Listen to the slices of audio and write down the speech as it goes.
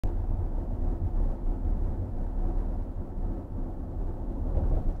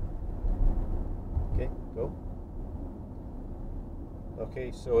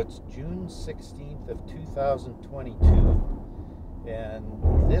Okay, so it's June 16th of 2022,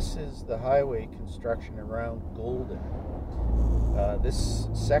 and this is the highway construction around Golden. This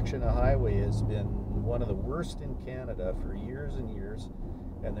section of highway has been one of the worst in Canada for years and years,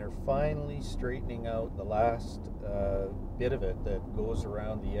 and they're finally straightening out the last bit of it that goes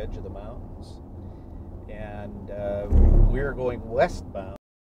around the edge of the mountains. And we're going westbound,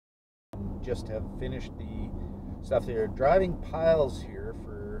 just have finished the stuff. They're driving piles here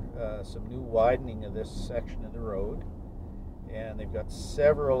for some new widening of this section of the road, and they've got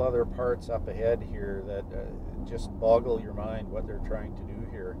several other parts up ahead here that just boggle your mind what they're trying to do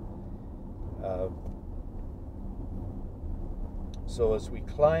here. So as we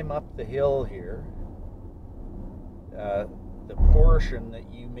climb up the hill here, the portion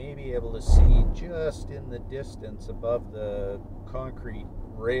that you may be able to see just in the distance above the concrete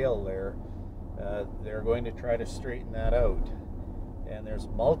rail there, they're going to try to straighten that out. And there's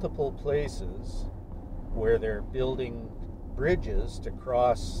multiple places where they're building bridges to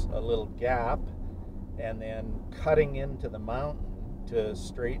cross a little gap and then cutting into the mountain to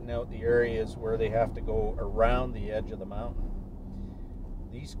straighten out the areas where they have to go around the edge of the mountain.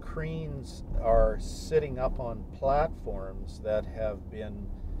 These cranes are sitting up on platforms that have been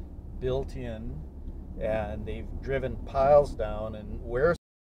built in, and they've driven piles down, and where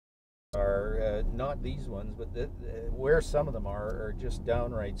are not these ones, but where some of them are just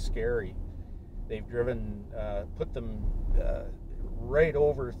downright scary. They've driven, put them right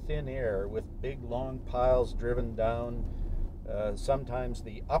over thin air with big long piles driven down. Sometimes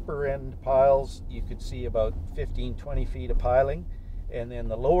the upper end piles, you could see about 15-20 feet of piling, and then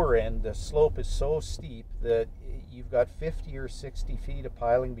the lower end, the slope is so steep that you've got 50 or 60 feet of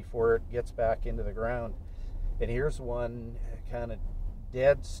piling before it gets back into the ground. And here's one kind of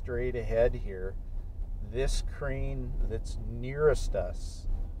dead straight ahead here. This crane that's nearest us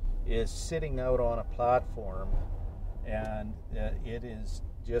is sitting out on a platform, and it is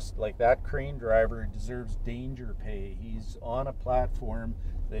just like that crane driver deserves danger pay. He's on a platform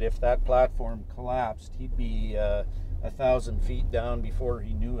that if that platform collapsed, he'd be 1,000 feet down before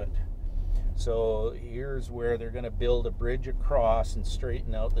he knew it. So here's where they're going to build a bridge across and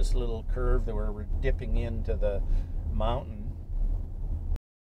straighten out this little curve where we're dipping into the mountain.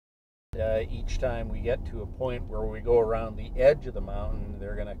 Each time we get to a point where we go around the edge of the mountain,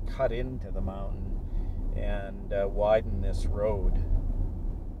 they're going to cut into the mountain and widen this road.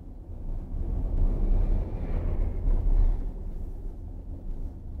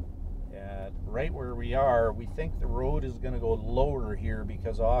 Right where we are, we think the road is going to go lower here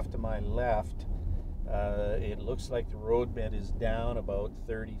because off to my left, it looks like the road bed is down about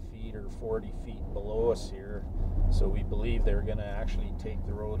 30 feet or 40 feet below us here. So we believe they're going to actually take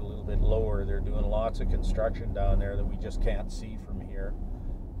the road a little bit lower. They're doing lots of construction down there that we just can't see from here.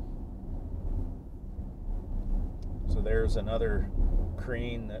 So there's another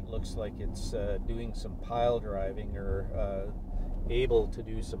crane that looks like it's doing some pile driving, or able to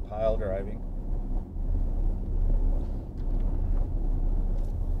do some pile driving.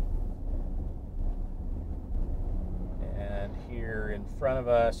 And here in front of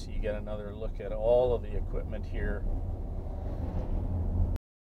us, you get another look at all of the equipment here.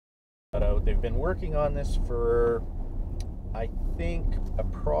 They've been working on this for, I think,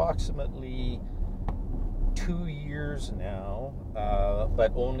 approximately 2 years now,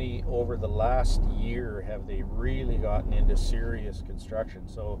 but only over the last year have they really gotten into serious construction.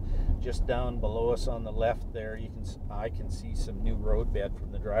 So just down below us on the left there, I can see some new road bed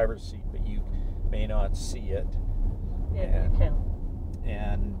from the driver's seat, but you may not see it. Yeah, you can.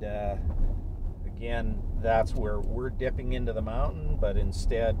 And again, that's where we're dipping into the mountain, but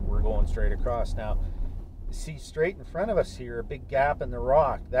instead we're going straight across. Now, see straight in front of us here, a big gap in the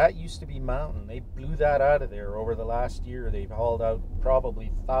rock. That used to be mountain. They blew that out of there over the last year. They've hauled out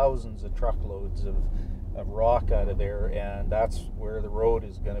probably thousands of truckloads of rock out of there, and that's where the road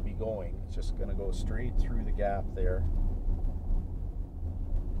is going to be going. It's just going to go straight through the gap there.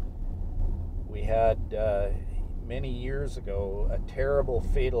 We had many years ago a terrible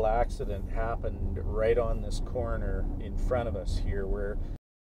fatal accident happened right on this corner in front of us here, where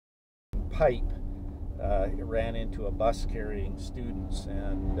pipe it ran into a bus carrying students,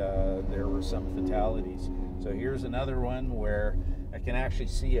 and there were some fatalities. So here's another one where I can actually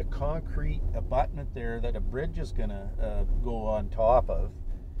see a concrete abutment there that a bridge is going to go on top of,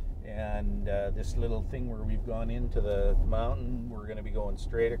 and this little thing where we've gone into the mountain, we're going to be going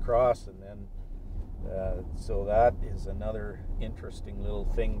straight across, and then so that is another interesting little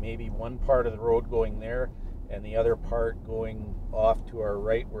thing. Maybe one part of the road going there and the other part going off to our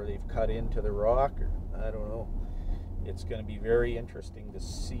right where they've cut into the rock, or I don't know. it's going to be very interesting to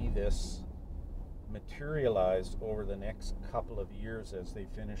see this materialized over the next couple of years as they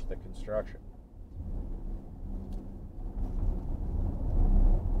finish the construction.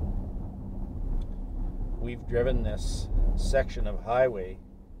 We've driven this section of highway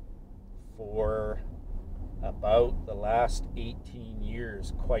for about the last 18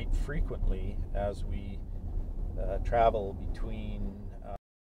 years quite frequently as we travel between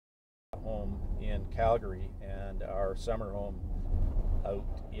home in Calgary and our summer home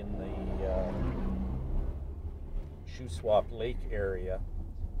out in the Shuswap Lake area.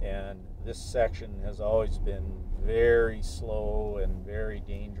 And this section has always been very slow and very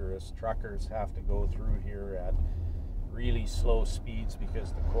dangerous. Truckers have to go through here at really slow speeds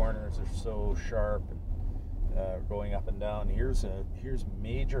because the corners are so sharp and going up and down. Here's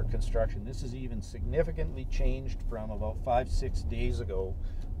major construction. This is even significantly changed from about 5-6 days ago.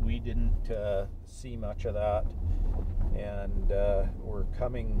 We didn't see much of that, and we're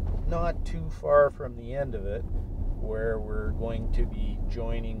coming not too far from the end of it, where we're going to be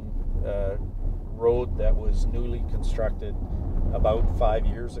joining a road that was newly constructed about 5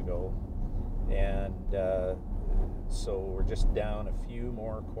 years ago. And so we're just down a few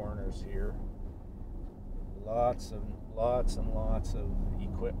more corners here. Lots and lots of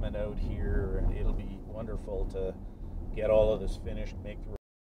equipment out here, and it'll be wonderful to get all of this finished, make the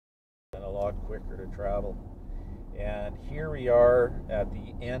road a lot quicker to travel. And here we are at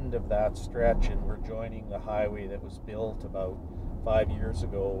the end of that stretch, and we're joining the highway that was built about 5 years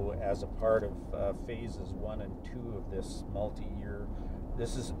ago as a part of phases 1 and 2 of this multi-year.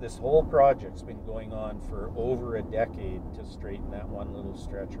 This whole project's been going on for over a decade to straighten that one little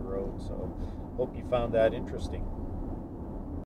stretch of road. So hope you found that interesting.